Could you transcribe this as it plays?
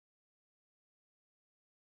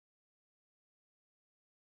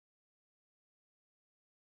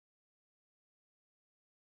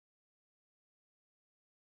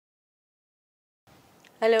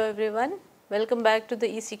Hello everyone, welcome back to the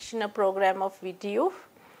e-Shikshana program of VTU.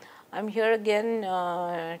 I am here again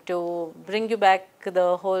to bring you back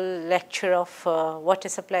the whole lecture of water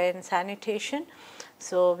supply and sanitation.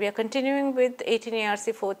 So, we are continuing with 18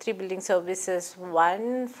 ARC 43 Building Services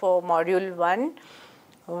 1 for module 1,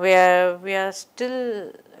 where we are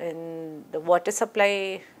still in the water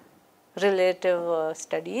supply relative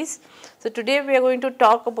studies. So, today we are going to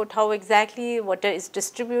talk about how exactly water is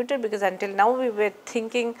distributed, because until now we were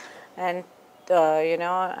thinking and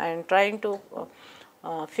and trying to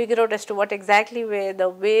figure out as to what exactly were the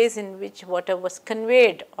ways in which water was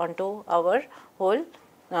conveyed onto our whole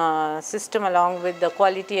system along with the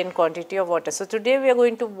quality and quantity of water. So, today we are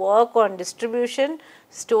going to work on distribution,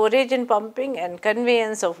 storage and pumping and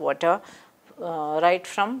conveyance of water right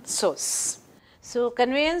from source. So,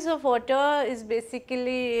 conveyance of water is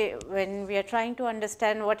basically when we are trying to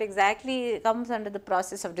understand what exactly comes under the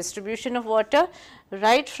process of distribution of water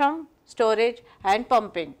right from storage and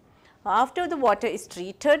pumping. After the water is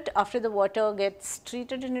treated, after the water gets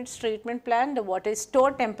treated in its treatment plant, the water is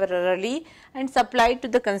stored temporarily and supplied to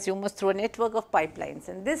the consumers through a network of pipelines,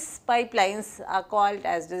 and these pipelines are called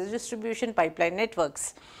as the distribution pipeline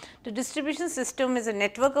networks. The distribution system is a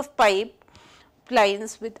network of pipelines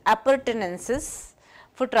with appurtenances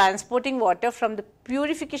for transporting water from the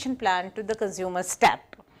purification plant to the consumer's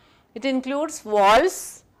tap. It includes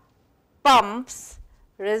valves, pumps,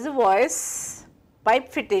 reservoirs, pipe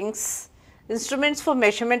fittings, instruments for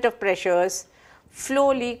measurement of pressures,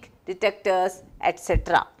 flow leak detectors,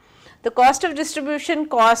 etc. The cost of distribution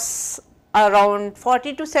costs around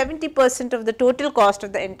 40 to 70% of the total cost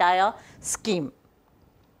of the entire scheme.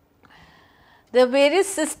 There are various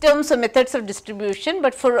systems or methods of distribution,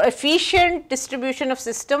 but for efficient distribution of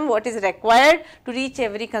system, what is required to reach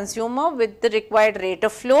every consumer with the required rate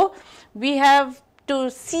of flow, we have to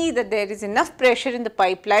see that there is enough pressure in the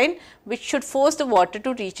pipeline which should force the water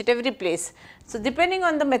to reach at every place. So, depending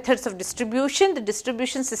on the methods of distribution, the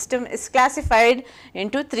distribution system is classified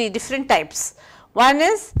into 3 different types. One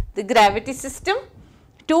is the gravity system,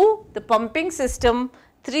 2 the pumping system,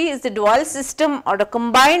 3 is the dual system or the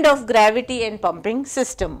combined of gravity and pumping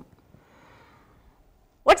system.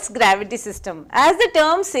 What is gravity system? As the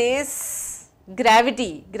term says,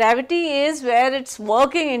 gravity is where it is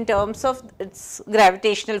working in terms of its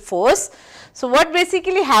gravitational force. So, what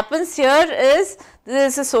basically happens here is there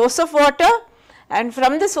is a source of water, and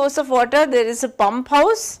from the source of water there is a pump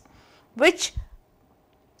house which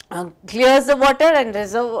clears the water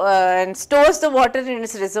and stores the water in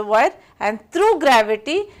its reservoir, and through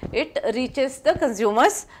gravity it reaches the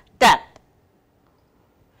consumer's tap.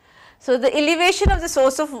 So, the elevation of the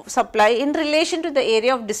source of supply in relation to the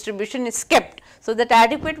area of distribution is kept, so that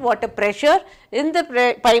adequate water pressure in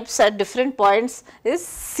the pipes at different points is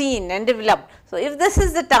seen and developed. So, if this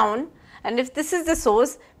is the town and if this is the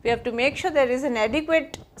source, we have to make sure there is an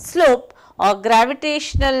adequate slope or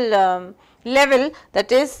gravitational level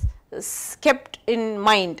that is kept in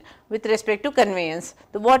mind with respect to conveyance.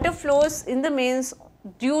 The water flows in the mains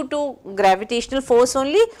due to gravitational force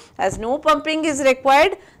only, as no pumping is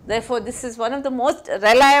required. Therefore, this is one of the most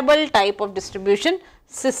reliable type of distribution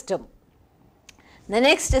system. The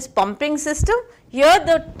next is pumping system. Here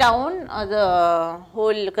the town or the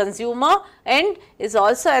whole consumer end is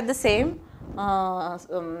also at the same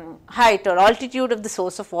height or altitude of the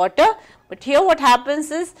source of water, but here what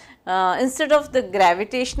happens is instead of the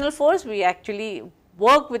gravitational force, we actually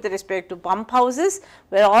work with respect to pump houses,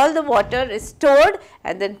 where all the water is stored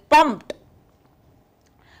and then pumped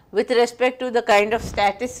with respect to the kind of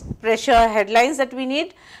static pressure headlines that we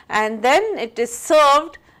need, and then it is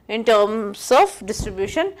served in terms of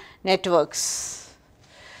distribution networks.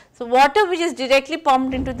 So, water which is directly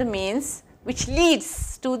pumped into the mains which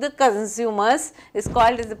leads to the consumers is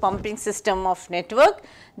called as the pumping system of network.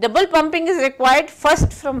 Double pumping is required,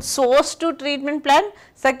 first from source to treatment plant,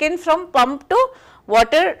 second from pump to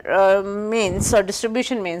water mains or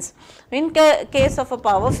distribution mains. In case of a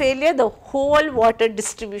power failure, the whole water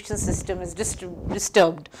distribution system is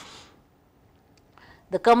disturbed.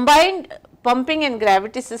 The combined pumping and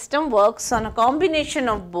gravity system works on a combination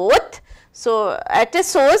of both. So, at a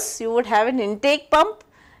source you would have an intake pump.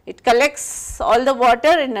 It collects all the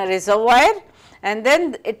water in a reservoir and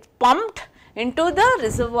then it pumped into the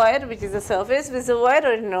reservoir, which is a surface reservoir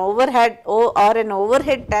or an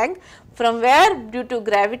overhead tank, from where due to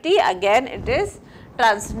gravity again it is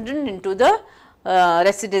transmitted into the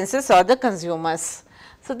residences or the consumers.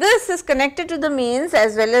 So, this is connected to the mains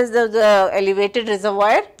as well as the elevated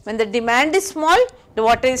reservoir. When the demand is small, the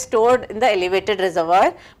water is stored in the elevated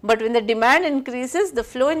reservoir, but when the demand increases, the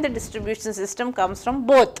flow in the distribution system comes from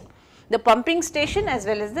both the pumping station as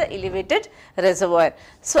well as the elevated reservoir.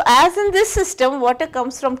 So, as in this system, water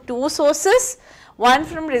comes from two sources, one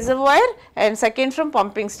from reservoir and second from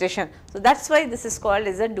pumping station. So, that is why this is called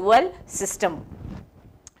as a dual system.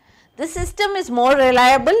 This system is more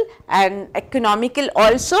reliable and economical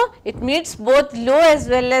also. It meets both low as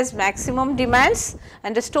well as maximum demands,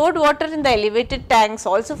 and the stored water in the elevated tanks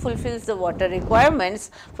also fulfills the water requirements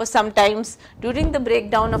for sometimes during the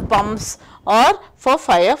breakdown of pumps or for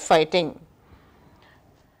fire fighting.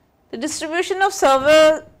 The distribution of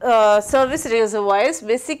service reservoirs,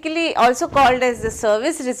 basically also called as the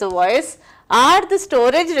service reservoirs, are the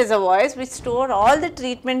storage reservoirs which store all the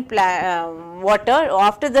treatment water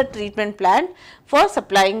after the treatment plant for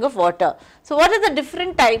supplying of water. So, what are the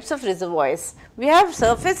different types of reservoirs? We have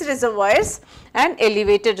surface reservoirs and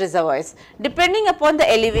elevated reservoirs. Depending upon the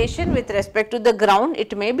elevation with respect to the ground,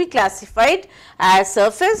 it may be classified as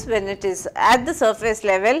surface when it is at the surface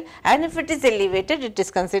level, and if it is elevated, it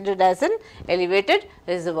is considered as an elevated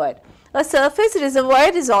reservoir. A surface reservoir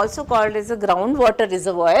is also called as a groundwater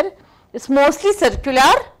reservoir. It is mostly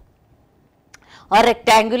circular or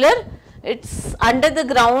rectangular. It is under the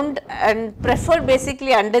ground and preferred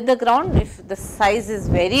basically under the ground if the size is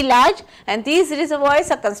very large, and these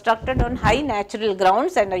reservoirs are constructed on high natural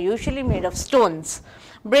grounds and are usually made of stones,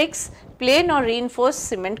 bricks, plain or reinforced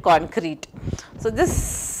cement concrete. So,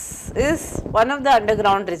 this is one of the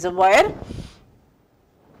underground reservoir.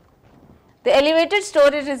 The elevated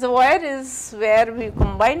storage reservoir is where we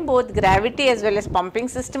combine both gravity as well as pumping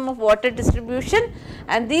system of water distribution,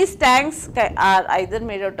 and these tanks are either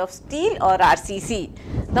made out of steel or RCC.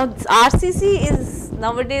 Now, RCC is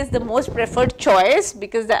nowadays the most preferred choice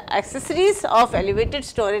because the accessories of elevated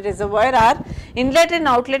storage reservoir are inlet and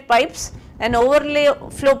outlet pipes, an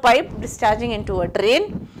overflow pipe discharging into a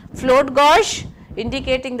drain, float gauge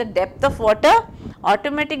indicating the depth of water,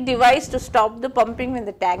 automatic device to stop the pumping when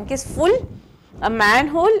the tank is full, a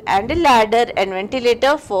manhole and a ladder and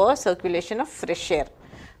ventilator for circulation of fresh air.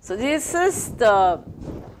 So, this is the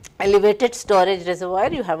elevated storage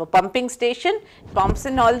reservoir. You have a pumping station, pumps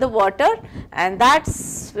in all the water, and that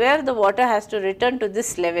is where the water has to return to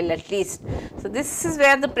this level at least. So, this is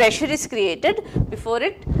where the pressure is created before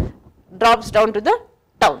it drops down to the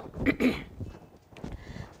town.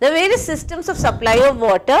 The various systems of supply of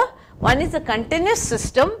water. One is a continuous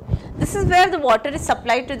system. This is where the water is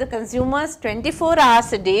supplied to the consumers 24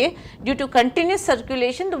 hours a day. Due to continuous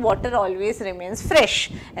circulation, the water always remains fresh,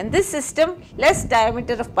 and this system less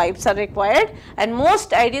diameter of pipes are required and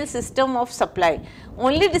most ideal system of supply.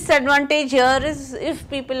 Only disadvantage here is if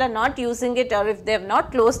people are not using it or if they have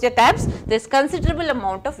not closed their taps, there is considerable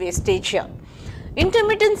amount of wastage here.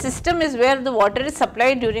 Intermittent system is where the water is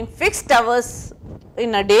supplied during fixed hours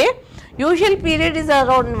in a day. Usual period is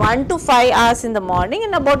around 1 to 5 hours in the morning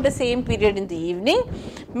and about the same period in the evening.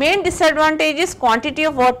 Main disadvantage is quantity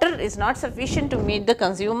of water is not sufficient to meet the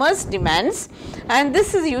consumers' demands, and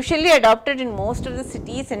this is usually adopted in most of the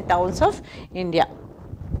cities and towns of India.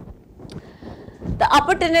 The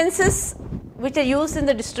appurtenances which are used in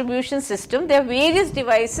the distribution system, there are various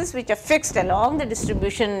devices which are fixed along the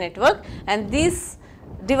distribution network, and these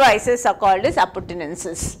devices are called as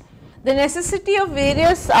appurtenances. The necessity of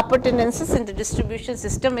various appurtenances in the distribution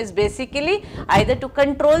system is basically either to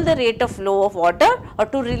control the rate of flow of water or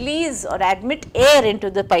to release or admit air into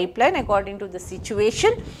the pipeline according to the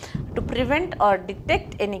situation, to prevent or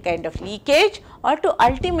detect any kind of leakage, or to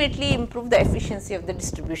ultimately improve the efficiency of the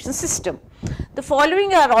distribution system. The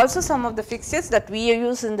following are also some of the fixtures that we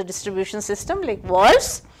use in the distribution system, like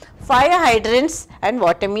valves, fire hydrants and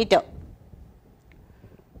water meter.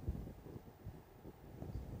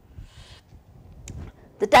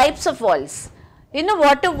 The types of valves. In a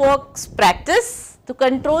water works practice, to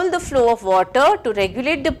control the flow of water, to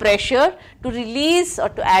regulate the pressure, to release or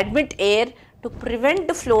to admit air, to prevent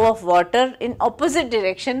the flow of water in opposite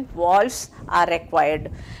direction, valves are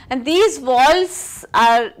required. And these valves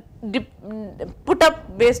are put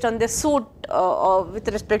up based on the suit with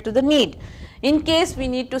respect to the need. In case we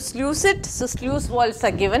need to sluice it, so sluice valves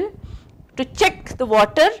are given. To check the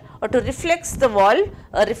water or to reflex the valve,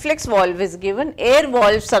 a reflex valve is given. Air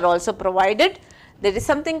valves are also provided. There is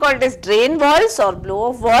something called as drain valves or blow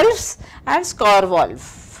off valves and score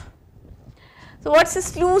valve. So, what is a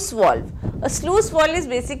sluice valve? A sluice valve is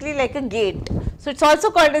basically like a gate. So, it is also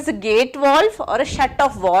called as a gate valve or a shut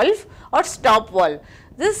off valve or stop valve.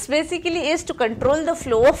 This basically is to control the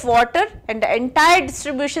flow of water, and the entire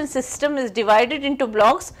distribution system is divided into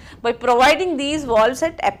blocks by providing these valves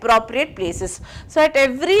at appropriate places. So, at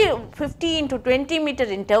every 15 to 20 meter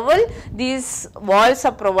interval, these valves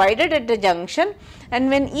are provided at the junction, and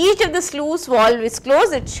when each of the sluice valve is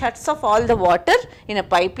closed, it shuts off all the water in a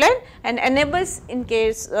pipeline and enables in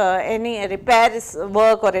case any repair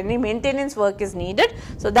work or any maintenance work is needed.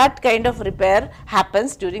 So, that kind of repair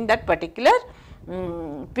happens during that particular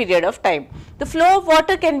period of time. The flow of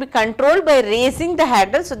water can be controlled by raising the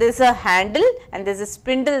handle. So, there is a handle and there is a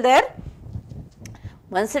spindle there.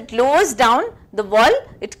 Once it lowers down the valve,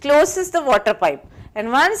 it closes the water pipe,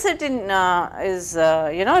 and once it is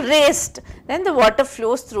raised, then the water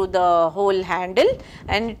flows through the whole handle,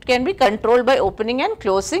 and it can be controlled by opening and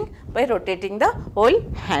closing by rotating the whole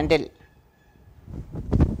handle.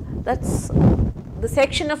 That is the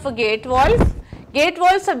section of a gate valve. Gate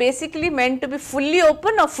valves are basically meant to be fully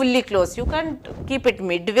open or fully closed. You can't keep it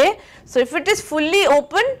midway. So, if it is fully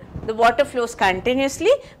open, the water flows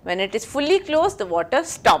continuously. When it is fully closed, the water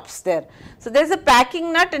stops there. So, there is a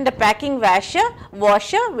packing nut and a packing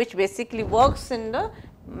washer which basically works in the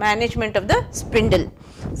management of the spindle.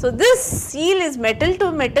 So, this seal is metal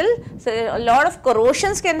to metal. So, a lot of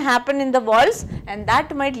corrosions can happen in the valves, and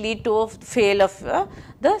that might lead to a fail of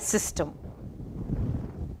the system.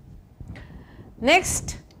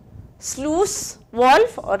 Next, sluice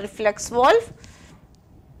valve or reflex valve,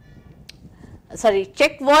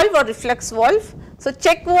 check valve or reflex valve. So,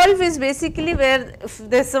 check valve is basically where if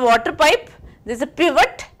there is a water pipe, there is a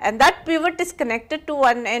pivot, and that pivot is connected to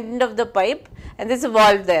one end of the pipe, and there is a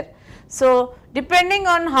valve there. So, depending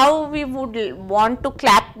on how we would want to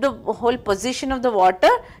clap the whole position of the water,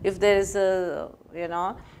 if there is a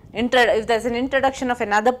if there is an introduction of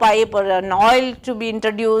another pipe or an oil to be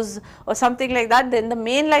introduced or something like that, then the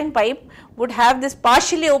main line pipe would have this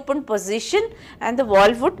partially open position and the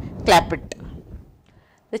valve would clap it.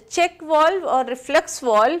 The check valve or reflex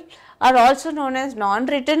valve are also known as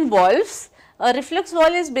non-return valves. A reflex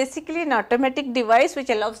valve is basically an automatic device which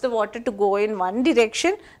allows the water to go in one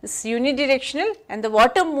direction. It is unidirectional, and the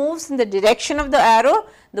water moves in the direction of the arrow.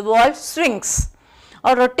 The valve swings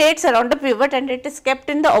or rotates around the pivot, and it is kept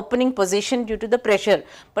in the opening position due to the pressure.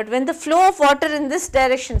 But when the flow of water in this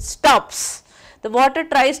direction stops, the water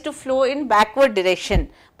tries to flow in backward direction,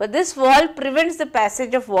 but this valve prevents the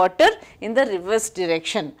passage of water in the reverse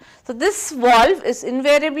direction. So, this valve is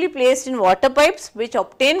invariably placed in water pipes which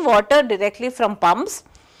obtain water directly from pumps.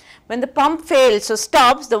 When the pump fails or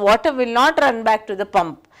stops, the water will not run back to the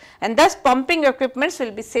pump, and thus pumping equipments will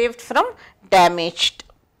be saved from damaged.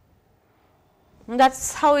 That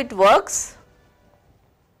is how it works.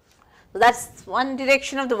 So, that is one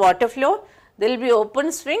direction of the water flow. There will be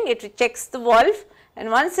open swing, it checks the valve, and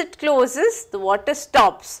once it closes, the water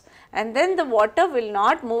stops, and then the water will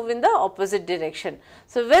not move in the opposite direction.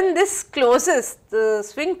 So, when this closes, the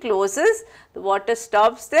swing closes, the water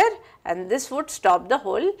stops there, and this would stop the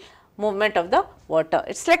whole movement of the water.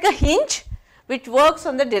 It is like a hinge which works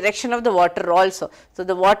on the direction of the water also. So,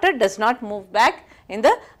 the water does not move back in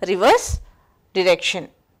the reverse direction.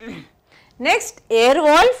 Next, air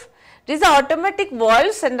valve. These are automatic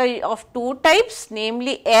valves and of two types,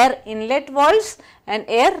 namely air inlet valves and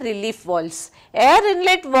air relief valves. Air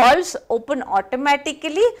inlet valves open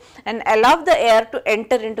automatically and allow the air to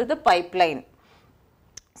enter into the pipeline,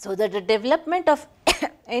 so that the development of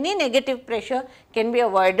any negative pressure can be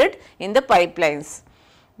avoided in the pipelines.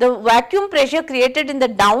 The vacuum pressure created in the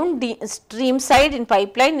downstream side in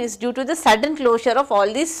pipeline is due to the sudden closure of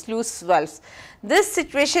all these sluice valves. This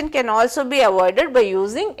situation can also be avoided by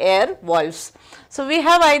using air valves. So, we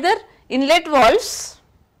have either inlet valves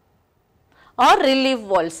or relief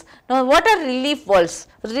valves. Now, what are relief valves?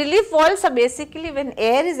 Relief valves are basically when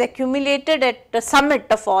air is accumulated at the summit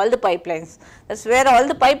of all the pipelines. That is where all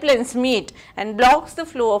the pipelines meet and blocks the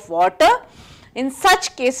flow of water. In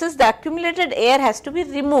such cases, the accumulated air has to be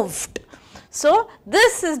removed. So,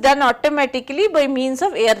 this is done automatically by means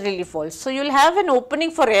of air relief valves. So, you will have an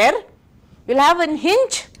opening for air, you will have a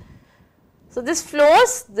hinge. So, this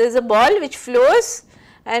flows, there is a ball which flows,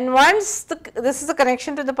 and once this is the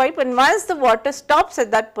connection to the pipe, and once the water stops at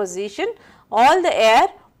that position, all the air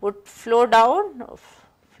would flow down,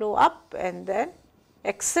 flow up, and then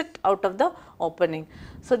exit out of the opening.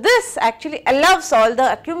 So, this actually allows all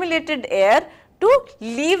the accumulated air to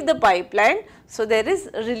leave the pipeline. So, there is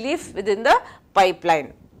relief within the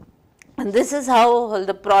pipeline, and this is how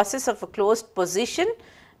the process of a closed position,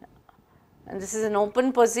 and this is an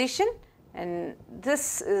open position, and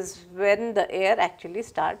this is when the air actually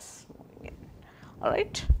starts moving in. All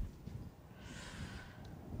right.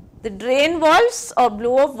 The drain valves or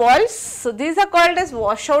blow off valves, so these are called as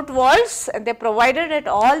washout valves and they are provided at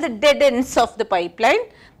all the dead ends of the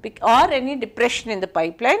pipeline or any depression in the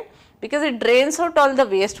pipeline, because it drains out all the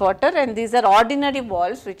wastewater, and these are ordinary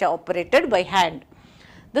valves which are operated by hand.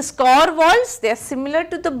 The score valves, they are similar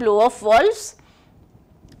to the blow off valves,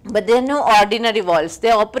 but they are no ordinary valves, they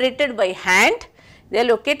are operated by hand. They are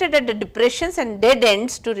located at the depressions and dead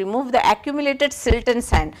ends to remove the accumulated silt and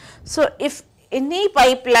sand. So, if any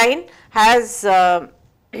pipeline has so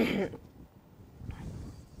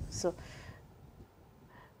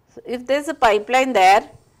if there is a pipeline there,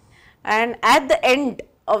 and at the end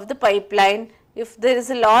of the pipeline, if there is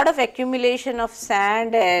a lot of accumulation of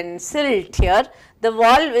sand and silt here, the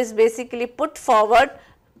valve is basically put forward,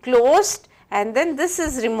 closed, and then this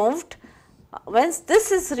is removed. Once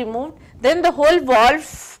this is removed, then the whole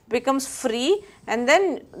valve becomes free, and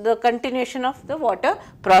then the continuation of the water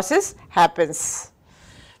process happens.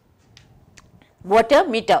 Water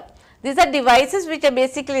meter. These are devices which are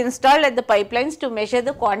basically installed at the pipelines to measure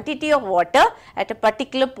the quantity of water at a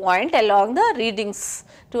particular point along the readings,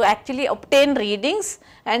 to actually obtain readings,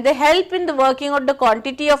 and they help in the working out the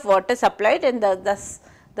quantity of water supplied, and thus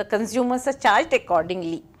the consumers are charged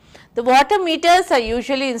accordingly. The water meters are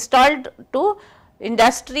usually installed to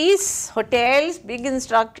industries, hotels, big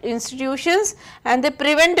institutions, and they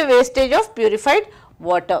prevent the wastage of purified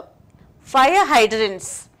water. Fire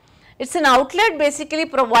hydrants. It is an outlet basically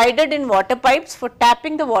provided in water pipes for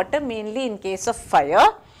tapping the water, mainly in case of fire.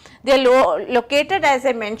 They are located, as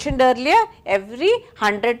I mentioned earlier, every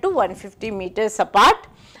 100 to 150 meters apart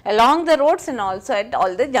along the roads and also at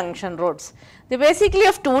all the junction roads. They are basically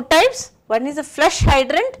of two types. One is a flush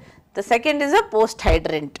hydrant, the second is a post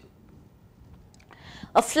hydrant.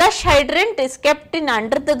 A flush hydrant is kept in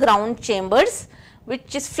under the ground chambers,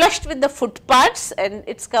 which is flushed with the footpaths, and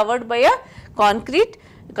it is covered by a concrete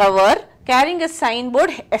cover carrying a signboard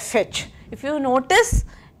FH. If you notice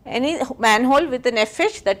any manhole with an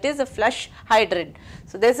FH, that is a flush hydrant.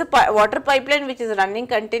 So, there is a water pipeline which is running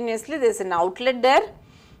continuously, there is an outlet there.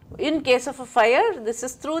 In case of a fire, this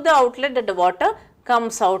is through the outlet that the water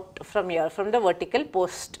comes out from here, from the vertical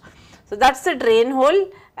post. So, that is the drain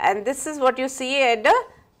hole, and this is what you see at the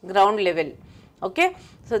ground level. Okay.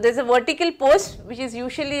 So, there is a vertical post which is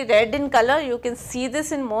usually red in color. You can see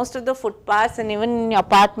this in most of the footpaths and even in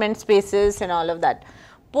apartment spaces and all of that.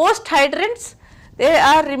 Post hydrants, they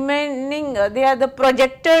are remaining, they are the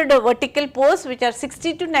projected vertical posts which are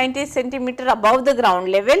 60 to 90 centimeter above the ground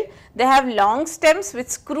level. They have long stems with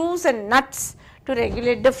screws and nuts to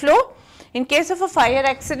regulate the flow. In case of a fire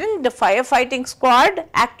accident, the firefighting squad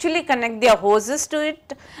actually connect their hoses to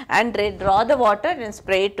it and they draw the water and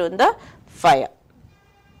spray it on the fire.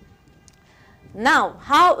 Now,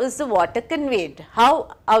 how is the water conveyed?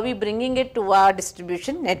 How are we bringing it to our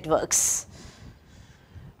distribution networks?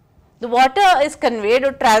 The water is conveyed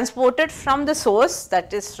or transported from the source,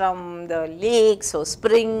 that is from the lakes or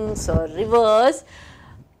springs or rivers,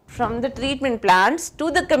 from the treatment plants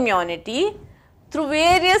to the community through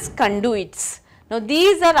various conduits. Now,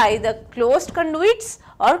 these are either closed conduits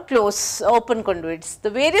or open conduits. The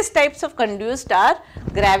various types of conduits are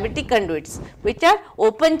gravity conduits, which are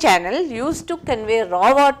open channel used to convey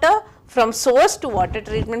raw water from source to water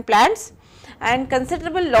treatment plants, and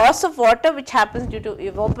considerable loss of water which happens due to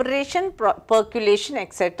evaporation, percolation,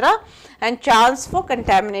 etc., and chance for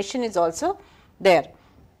contamination is also there.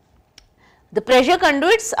 The pressure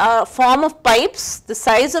conduits are a form of pipes. The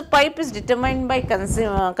size of pipe is determined by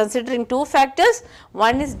considering two factors.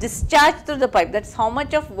 One is discharge through the pipe, that is how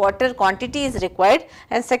much of water quantity is required,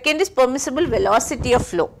 and second is permissible velocity of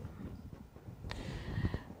flow.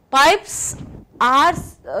 Pipes are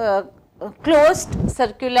closed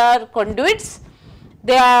circular conduits.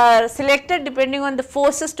 They are selected depending on the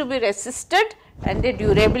forces to be resisted and their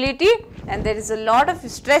durability, and there is a lot of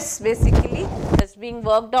stress basically that is being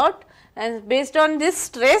worked out, and based on this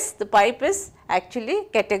stress the pipe is actually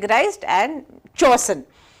categorized and chosen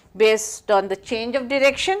based on the change of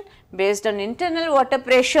direction, based on internal water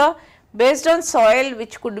pressure, based on soil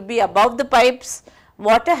which could be above the pipes,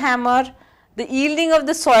 water hammer, the yielding of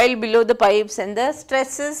the soil below the pipes, and the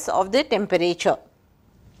stresses of the temperature.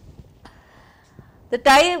 The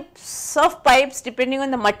types of pipes depending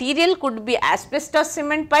on the material could be asbestos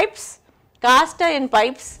cement pipes, cast iron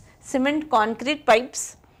pipes, cement concrete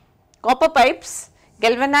pipes, copper pipes,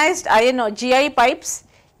 galvanized iron or GI pipes,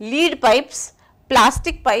 lead pipes,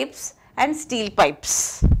 plastic pipes, and steel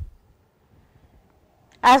pipes.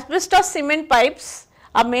 Asbestos cement pipes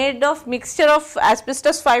are made of mixture of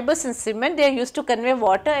asbestos fibers and cement. They are used to convey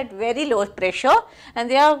water at very low pressure and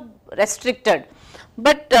they are restricted.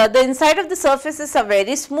 but the inside of the surfaces are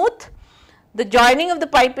very smooth. The joining of the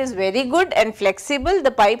pipe is very good and flexible.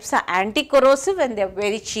 The pipes are anti-corrosive and they are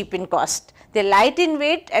very cheap in cost. They are light in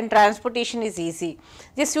weight and transportation is easy.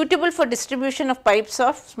 They are suitable for distribution of pipes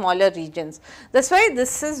of smaller regions. That is why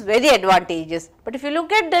this is very advantageous. But if you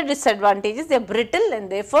look at the disadvantages, they are brittle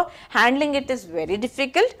and therefore handling it is very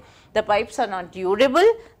difficult. The pipes are not durable.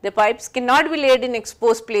 The pipes cannot be laid in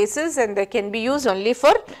exposed places and they can be used only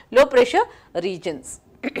for low pressure regions.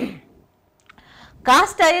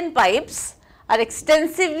 Cast iron pipes are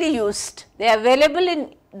extensively used. They are available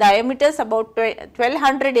in diameters about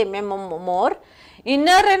 1200 mm or more.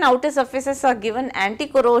 Inner and outer surfaces are given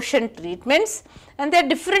anti-corrosion treatments and there are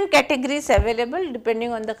different categories available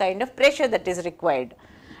depending on the kind of pressure that is required.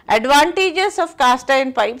 Advantages of cast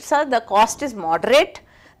iron pipes are the cost is moderate,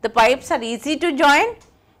 the pipes are easy to join,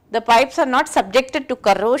 the pipes are not subjected to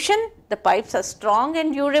corrosion, the pipes are strong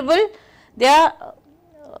and durable, their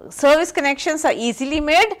service connections are easily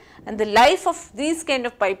made and the life of these kind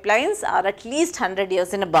of pipelines are at least 100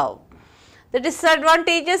 years and above. The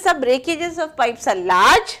disadvantages are breakages of pipes are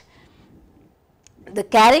large, the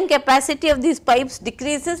carrying capacity of these pipes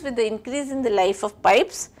decreases with the increase in the life of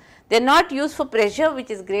pipes, they are not used for pressure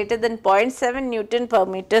which is greater than 0.7 Newton per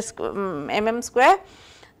meter mm square,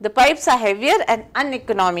 the pipes are heavier and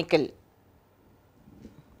uneconomical.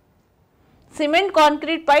 Cement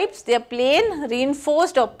concrete pipes, they are plain,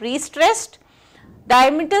 reinforced or pre-stressed.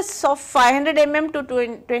 Diameters of 500 mm to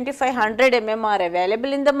 2500 mm are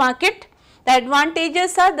available in the market. The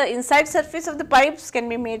advantages are the inside surface of the pipes can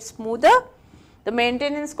be made smoother, the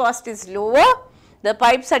maintenance cost is lower, the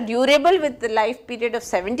pipes are durable with the life period of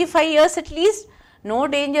 75 years at least, no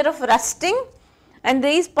danger of rusting and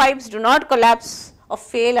these pipes do not collapse or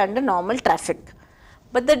fail under normal traffic.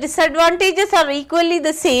 But the disadvantages are equally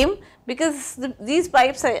the same because these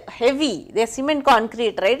pipes are heavy, they are cement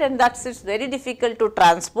concrete, right, and that is very difficult to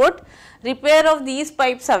transport. Repair of these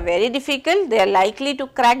pipes are very difficult, they are likely to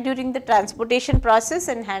crack during the transportation process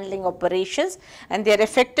and handling operations and they are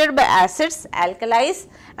affected by acids, alkalis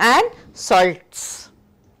and salts.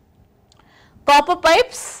 Copper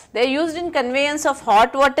pipes, they are used in conveyance of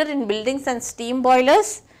hot water in buildings and steam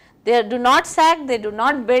boilers. They do not sag, they do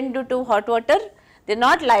not bend due to hot water, they are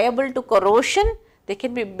not liable to corrosion, they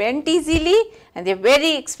can be bent easily and they are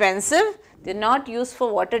very expensive, they are not used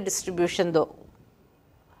for water distribution though.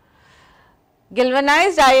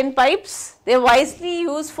 Galvanized iron pipes, they are wisely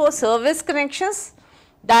used for service connections,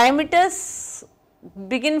 diameters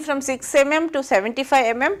begin from 6 mm to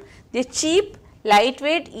 75 mm, they are cheap,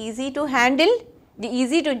 lightweight, easy to handle,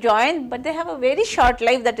 easy to join, but they have a very short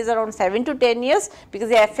life that is around 7 to 10 years because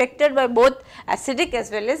they are affected by both acidic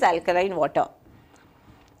as well as alkaline water.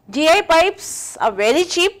 GI pipes are very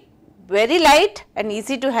cheap, very light and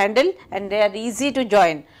easy to handle and they are easy to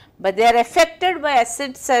join, but they are affected by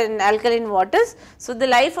acids and alkaline waters. So, the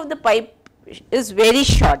life of the pipe is very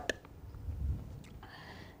short.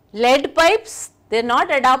 Lead pipes, they are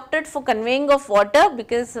not adapted for conveying of water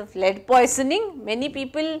because of lead poisoning. Many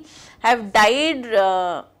people have died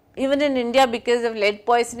even in India because of lead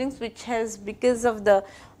poisonings which has because of the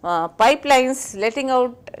pipelines letting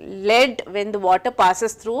out lead when the water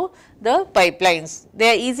passes through the pipelines. They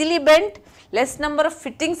are easily bent, less number of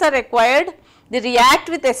fittings are required, they react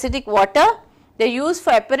with acidic water, they are used for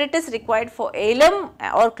apparatus required for alum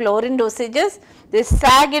or chlorine dosages, they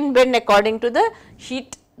sag and bend according to the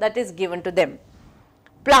heat that is given to them.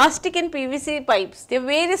 Plastic and PVC pipes, there are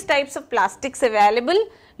various types of plastics available,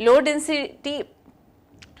 low density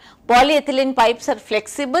polyethylene pipes are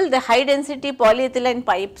flexible, the high density polyethylene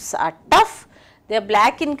pipes are tough, they are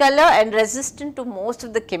black in color and resistant to most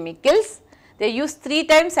of the chemicals. They are used 3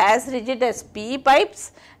 times as rigid as PE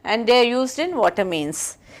pipes and they are used in water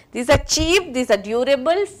mains. These are cheap, these are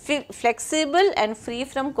durable, flexible and free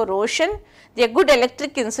from corrosion. They are good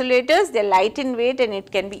electric insulators, they are light in weight and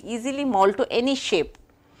it can be easily molded to any shape.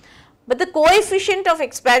 But the coefficient of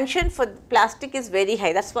expansion for plastic is very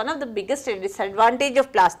high, that is one of the biggest disadvantage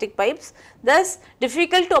of plastic pipes, thus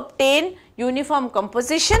difficult to obtain uniform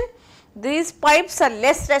composition. These pipes are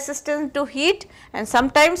less resistant to heat and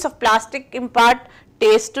sometimes of plastic impart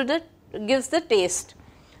taste to the gives the taste.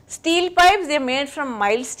 Steel pipes, they are made from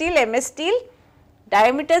mild steel, MS steel,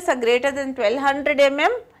 diameters are greater than 1200 mm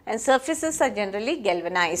and surfaces are generally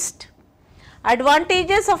galvanized.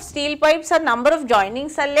 Advantages of steel pipes are number of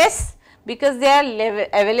joinings are less because they are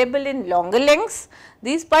available in longer lengths.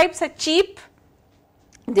 These pipes are cheap,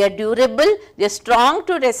 they are durable, they are strong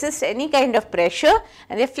to resist any kind of pressure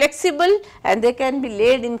and they are flexible and they can be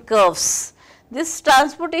laid in curves. This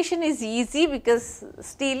transportation is easy because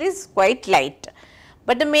steel is quite light.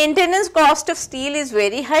 but the maintenance cost of steel is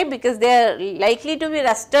very high because they are likely to be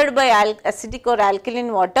rusted by acidic or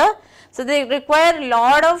alkaline water. So, they require a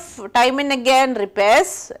lot of time and again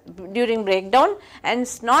repairs during breakdown and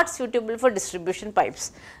is not suitable for distribution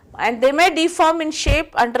pipes, and they may deform in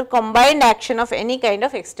shape under combined action of any kind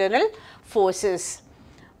of external forces.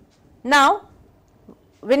 Now,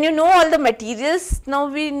 when you know all the materials, now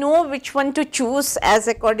we know which one to choose as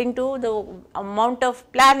according to the amount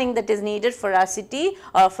of planning that is needed for our city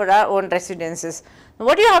or for our own residences. Now,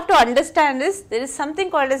 what you have to understand is there is something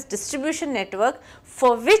called as distribution network,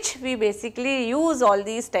 for which we basically use all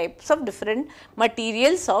these types of different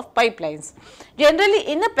materials of pipelines. Generally,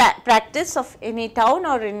 in a practice of any town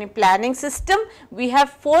or any planning system, we have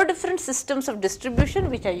 4 different systems of distribution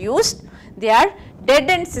which are used. They are dead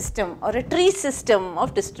end system or a tree system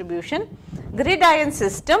of distribution, grid iron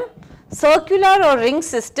system, circular or ring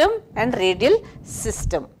system, and radial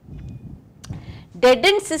system. Dead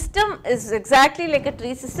end system is exactly like a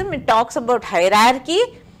tree system. It talks about hierarchy.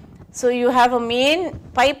 So, you have a main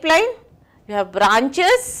pipeline, you have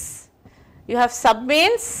branches, you have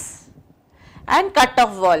submains and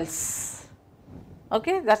cut-off walls.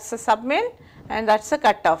 Okay, that is a submain and that is a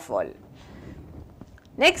cut-off wall.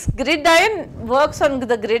 Next, grid iron works on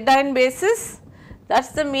the grid iron basis. That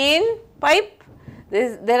is the main pipe.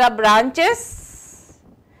 There are branches,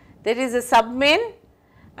 there is a submain,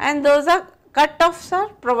 and those are cut-offs are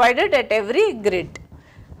provided at every grid.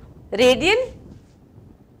 Radial,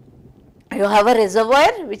 you have a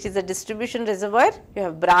reservoir which is a distribution reservoir, you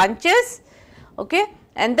have branches, okay,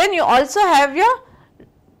 and then you also have your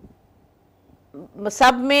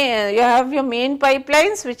submain, you have your main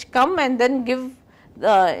pipelines which come and then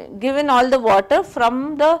given all the water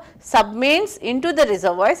from the submains into the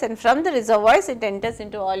reservoirs, and from the reservoirs it enters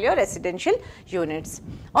into all your residential units.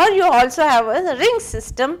 Or you also have a ring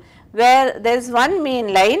system where there is one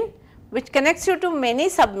main line which connects you to many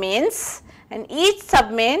submains, and each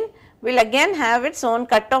submain will again have its own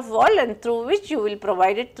cut-off wall, and through which you will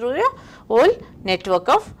provide it through your whole network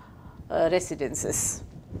of residences.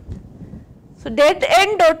 So, dead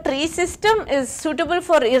end or tree system is suitable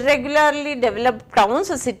for irregularly developed towns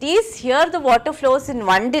or cities. Here the water flows in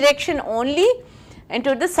one direction only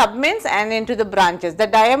into the submains and into the branches. The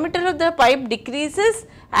diameter of the pipe decreases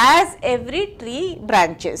as every tree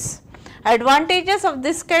branches. Advantages of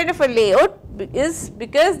this kind of a layout is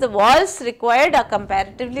because the walls required are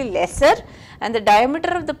comparatively lesser and the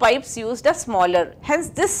diameter of the pipes used are smaller. Hence,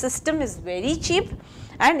 this system is very cheap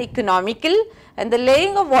and economical, and the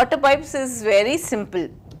laying of water pipes is very simple.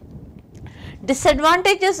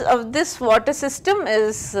 Disadvantages of this water system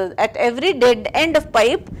is at every dead end of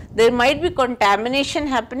pipe there might be contamination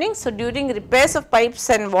happening. So, during repairs of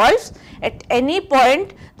pipes and valves at any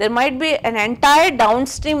point there might be an entire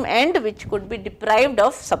downstream end which could be deprived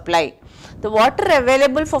of supply. The water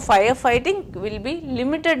available for firefighting will be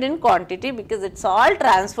limited in quantity because it is all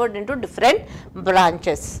transferred into different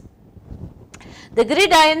branches. The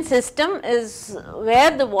grid iron system is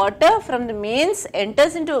where the water from the mains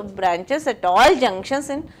enters into branches at all junctions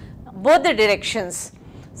in both the directions.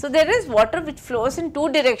 So, there is water which flows in 2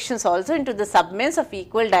 directions also into the submains of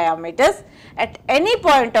equal diameters. At any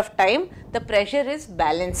point of time the pressure is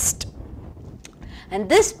balanced, and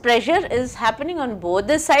this pressure is happening on both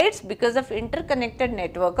the sides because of interconnected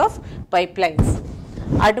network of pipelines.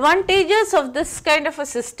 Advantages of this kind of a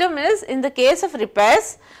system is, in the case of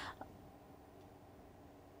repairs,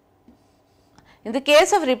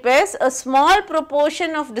 a small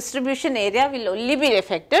proportion of distribution area will only be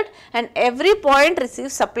affected and every point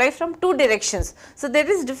receives supply from 2 directions. So, there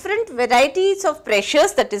is different varieties of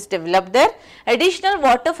pressures that is developed there. Additional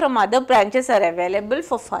water from other branches are available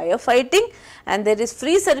for firefighting, and there is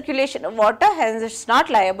free circulation of water, hence it is not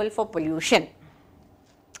liable for pollution.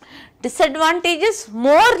 Disadvantages: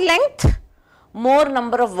 more length, more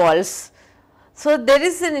number of walls. So, there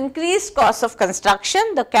is an increased cost of construction.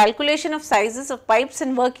 The calculation of sizes of pipes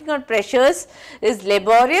and working on pressures is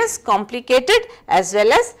laborious, complicated as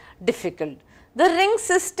well as difficult. The ring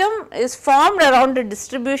system is formed around a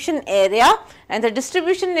distribution area, and the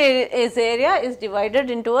distribution area is divided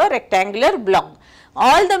into a rectangular block.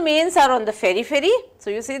 All the mains are on the periphery. So,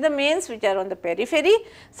 you see the mains which are on the periphery.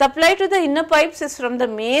 Supply to the inner pipes is from the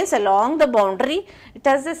mains along the boundary. It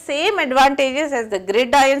has the same advantages as the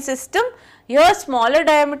grid iron system. Here smaller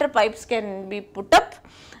diameter pipes can be put up.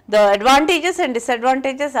 The advantages and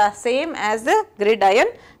disadvantages are same as the grid iron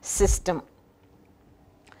system.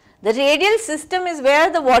 The radial system is where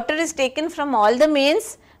the water is taken from all the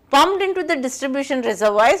mains, pumped into the distribution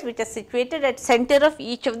reservoirs which are situated at center of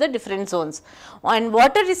each of the different zones, and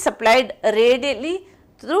water is supplied radially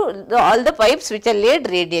through all the pipes which are laid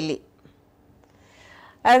radially.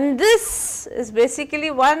 And this is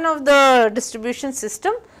basically one of the distribution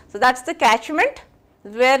system. So, that is the catchment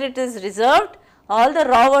where it is reserved. All the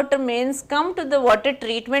raw water mains come to the water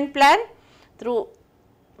treatment plant through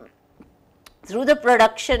the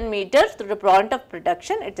production meter, through the point of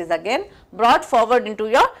production, it is again brought forward into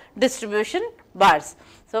your distribution bars.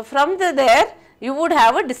 So, from there you would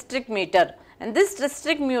have a district meter, and this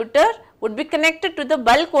district meter would be connected to the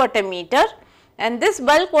bulk water meter, and this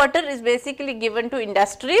bulk water is basically given to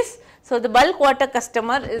industries. So, the bulk water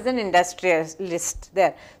customer is an industrialist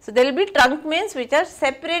there. So, there will be trunk mains which are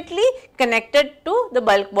separately connected to the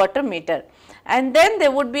bulk water meter, and then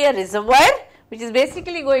there would be a reservoir which is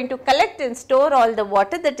basically going to collect and store all the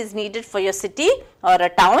water that is needed for your city or a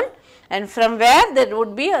town, and from where there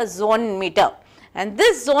would be a zone meter, and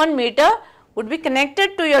this zone meter would be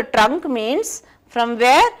connected to your trunk mains, from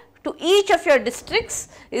where to each of your districts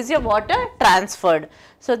is your water transferred.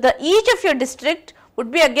 So, each of your district would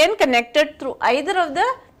be again connected through either of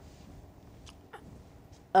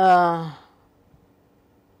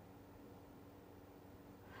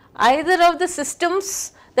the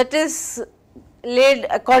systems that is laid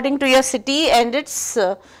according to your city and its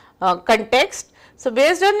context. So,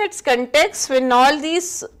 based on its context, when all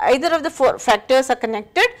these either of the four factors are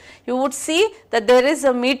connected, you would see that there is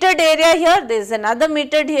a metered area here, there is another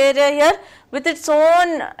metered area here with its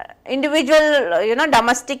own individual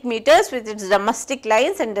domestic meters with its domestic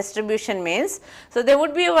lines and distribution mains. So, there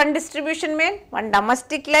would be one distribution main, one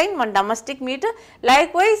domestic line, one domestic meter.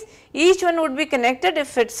 Likewise, each one would be connected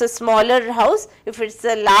if it is a smaller house, if it is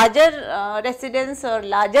a larger residence or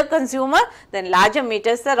larger consumer, then larger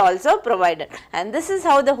meters are also provided, and this is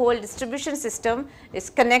how the whole distribution system is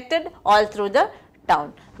connected all through the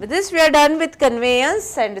town. With this, we are done with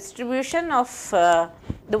conveyance and distribution of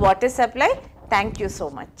the water supply. Thank you so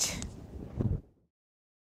much.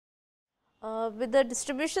 With the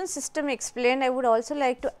distribution system explained, I would also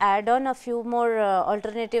like to add on a few more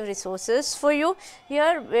alternative resources for you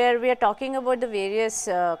here, where we are talking about the various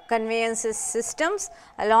conveyances systems,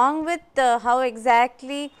 along with how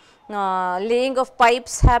exactly laying of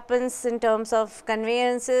pipes happens in terms of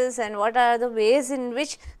conveyances, and what are the ways in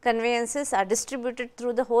which conveyances are distributed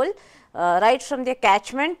through the whole right from their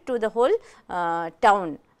catchment to the whole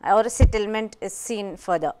town or a settlement is seen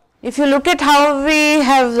further. If you look at how we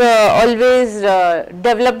have always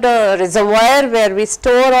developed a reservoir where we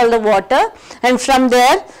store all the water, and from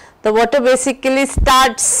there the water basically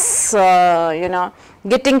starts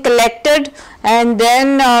getting collected, and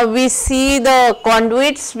then we see the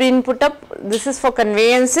conduits being put up. This is for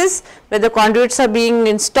conveyances where the conduits are being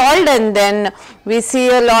installed, and then we see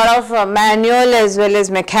a lot of manual as well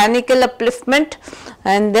as mechanical upliftment,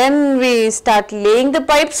 and then we start laying the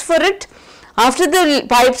pipes for it. After the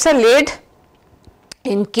pipes are laid,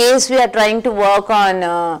 in case we are trying to work on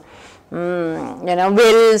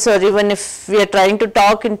wells, or even if we are trying to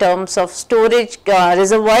talk in terms of storage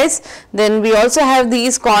reservoirs, then we also have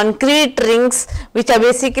these concrete rings which are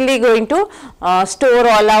basically going to store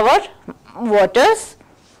all our waters.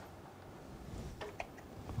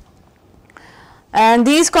 And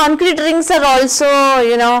these concrete rings are also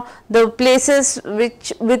the places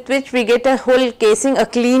with which we get a whole casing, a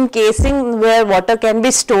clean casing where water can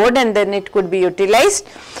be stored and then it could be utilized.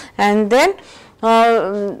 And then there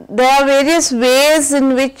are various ways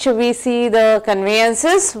in which we see the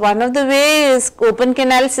conveyances. One of the way is open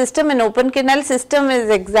canal system, and open canal system is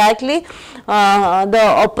exactly the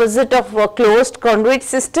opposite of a closed conduit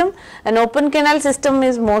system. An open canal system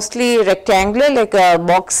is mostly rectangular, like a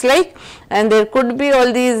box like, and there could be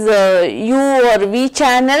all these U or V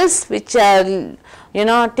channels which are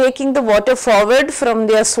taking the water forward from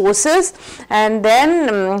their sources, and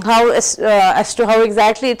then how as to how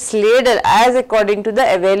exactly it is laid as according to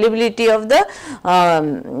the availability of the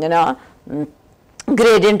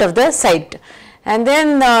gradient of the site. And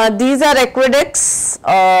then these are aqueducts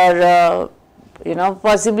or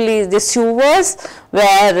possibly the sewers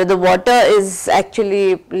where the water is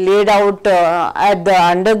actually laid out at the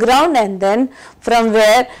underground, and then from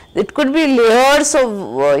where it could be layers of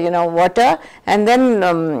water, and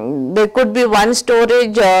then there could be one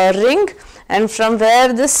storage ring, and from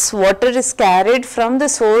where this water is carried from the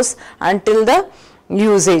source until the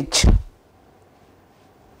usage.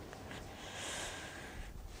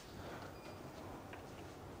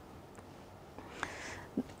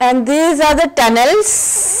 And these are the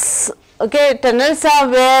tunnels. Okay, tunnels are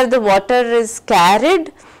where the water is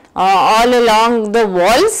carried all along the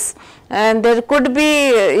walls, and there could be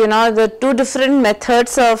the two different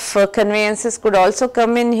methods of conveyances could also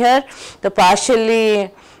come in here. The partially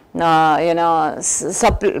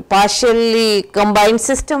partially combined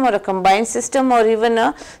system or a combined system, or even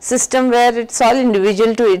a system where it's all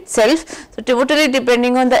individual to itself. So, totally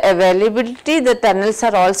depending on the availability, the tunnels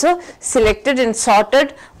are also selected and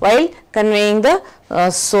sorted while conveying the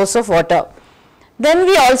source of water. Then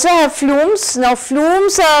we also have flumes. Now,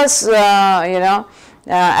 flumes are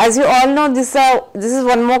as you all know, this is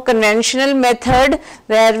one more conventional method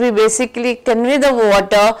where we basically convey the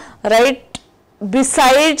water right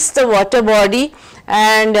besides the water body,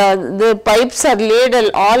 and the pipes are laid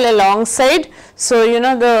all alongside. So,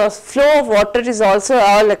 the flow of water is also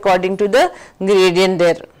all according to the gradient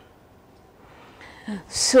there.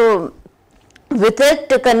 So, with it,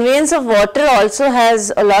 the conveyance of water also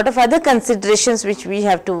has a lot of other considerations which we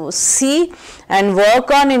have to see and work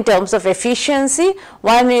on in terms of efficiency.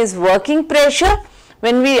 One is working pressure.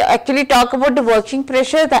 When we actually talk about the working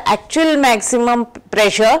pressure, the actual maximum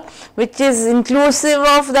pressure, which is inclusive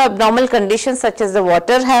of the abnormal conditions such as the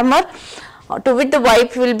water hammer, to which the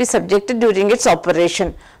pipe will be subjected during its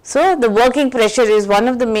operation. So, the working pressure is one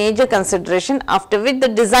of the major consideration, after which the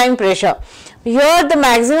design pressure. Here the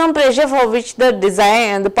maximum pressure for which the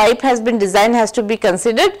pipe has been designed has to be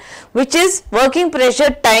considered, which is working pressure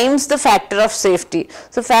times the factor of safety.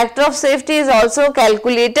 So, factor of safety is also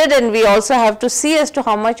calculated, and we also have to see as to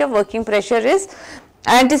how much of working pressure is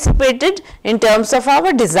anticipated in terms of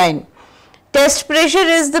our design. Test pressure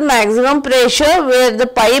is the maximum pressure where the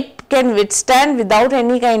pipe can withstand without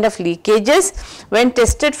any kind of leakages when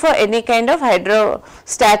tested for any kind of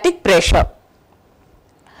hydrostatic pressure.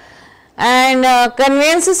 And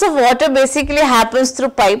conveyances of water basically happens through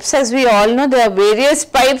pipes. As we all know, there are various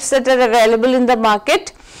pipes that are available in the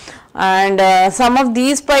market, and some of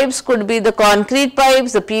these pipes could be the concrete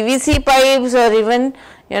pipes, the PVC pipes, or even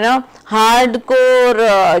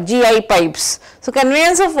hardcore GI pipes. So,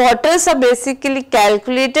 conveyance of waters are basically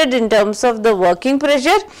calculated in terms of the working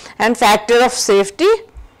pressure and factor of safety,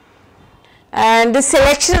 and the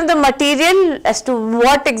selection of the material as to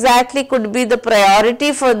what exactly could be the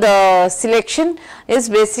priority for the selection is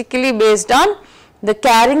basically based on the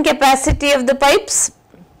carrying capacity of the pipes,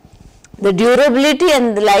 the durability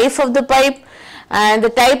and the life of the pipe, and the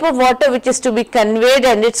type of water which is to be conveyed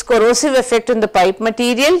and its corrosive effect on the pipe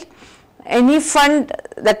material. Any fund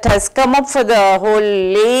that has come up for the whole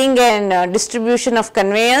laying and distribution of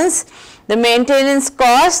conveyance, the maintenance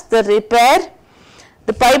cost, the repair,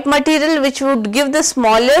 the pipe material which would give the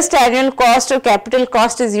smallest annual cost or capital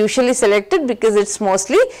cost is usually selected because it is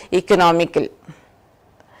mostly economical.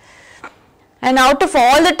 And out of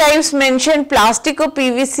all the types mentioned, plastic or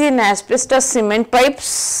PVC and asbestos cement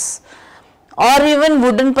pipes or even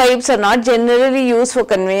wooden pipes are not generally used for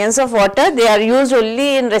conveyance of water. They are used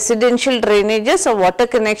only in residential drainages or water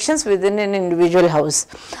connections within an individual house.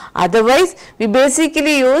 Otherwise, we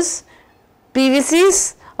basically use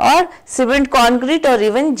PVCs or cement concrete or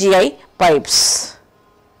even GI pipes.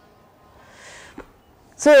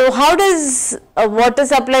 So, how does a water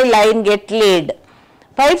supply line get laid?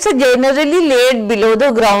 Pipes are generally laid below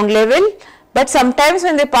the ground level, but sometimes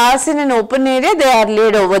when they pass in an open area, they are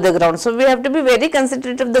laid over the ground. So, we have to be very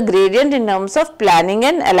considerate of the gradient in terms of planning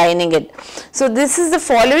and aligning it. So, this is the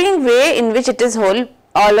following way in which it is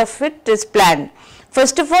all of it is planned.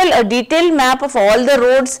 First of all, a detailed map of all the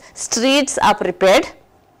roads, streets are prepared.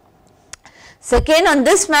 Second, on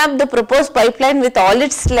this map, the proposed pipeline with all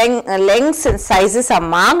its lengths and sizes are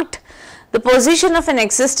marked. The position of an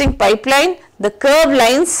existing pipeline, the curb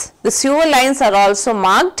lines, the sewer lines are also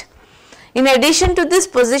marked. In addition to this,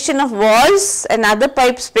 position of walls and other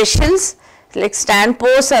pipe specials like stand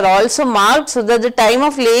posts are also marked, so that the time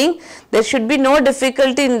of laying there should be no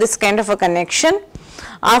difficulty in this kind of a connection.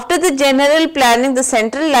 After the general planning, the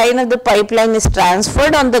central line of the pipeline is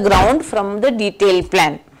transferred on the ground from the detailed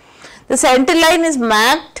plan. The center line is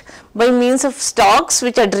marked by means of stalks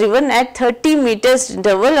which are driven at 30 meters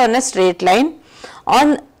interval on a straight line.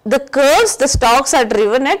 On the curves, the stalks are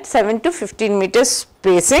driven at 7 to 15 meters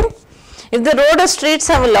spacing. If the road or streets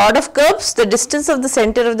have a lot of curbs, the distance of the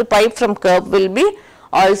center of the pipe from curb will be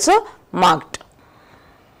also marked.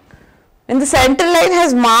 When the center line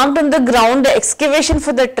has marked on the ground, the excavation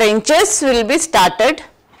for the trenches will be started.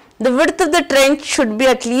 The width of the trench should be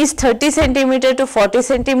at least 30 centimeter to 40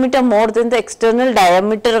 centimeter more than the external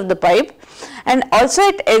diameter of the pipe, and also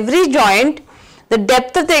at every joint the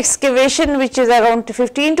depth of the excavation, which is around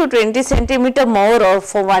 15 to 20 centimeter more or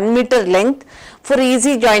for 1 meter length for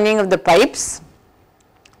easy joining of the pipes.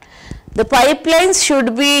 The pipelines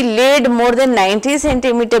should be laid more than 90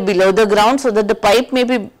 centimeter below the ground, so that the pipe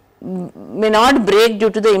may not break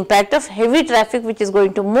due to the impact of heavy traffic which is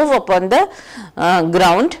going to move upon the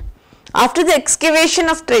ground. After the excavation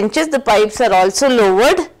of trenches, the pipes are also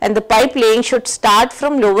lowered and the pipe laying should start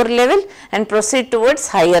from lower level and proceed towards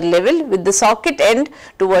higher level with the socket end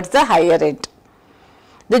towards the higher end.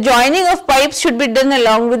 The joining of pipes should be done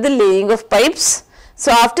along with the laying of pipes.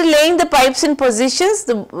 So, after laying the pipes in positions,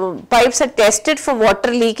 the pipes are tested for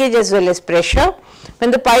water leakage as well as pressure.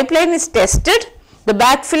 When the pipeline is tested, the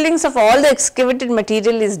backfillings of all the excavated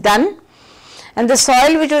material is done and the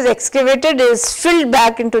soil which was excavated is filled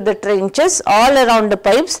back into the trenches all around the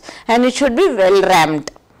pipes and it should be well rammed.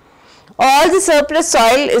 All the surplus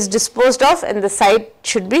soil is disposed of and the site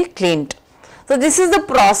should be cleaned. So, this is the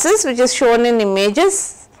process which is shown in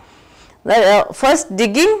images. First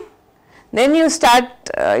digging, then you start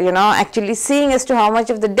actually seeing as to how much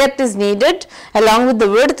of the depth is needed along with the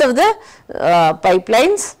width of the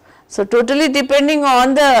pipelines. So, totally depending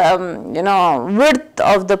on the width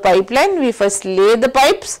of the pipeline, we first lay the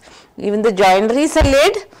pipes, even the joineries are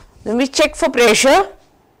laid, then we check for pressure.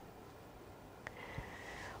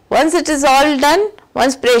 Once it is all done,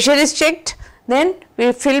 once pressure is checked, then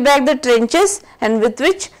we fill back the trenches and with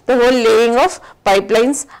which the whole laying of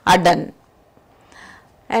pipelines are done.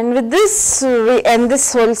 And with this, we end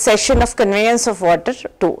this whole session of conveyance of water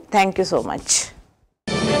too. Thank you so much.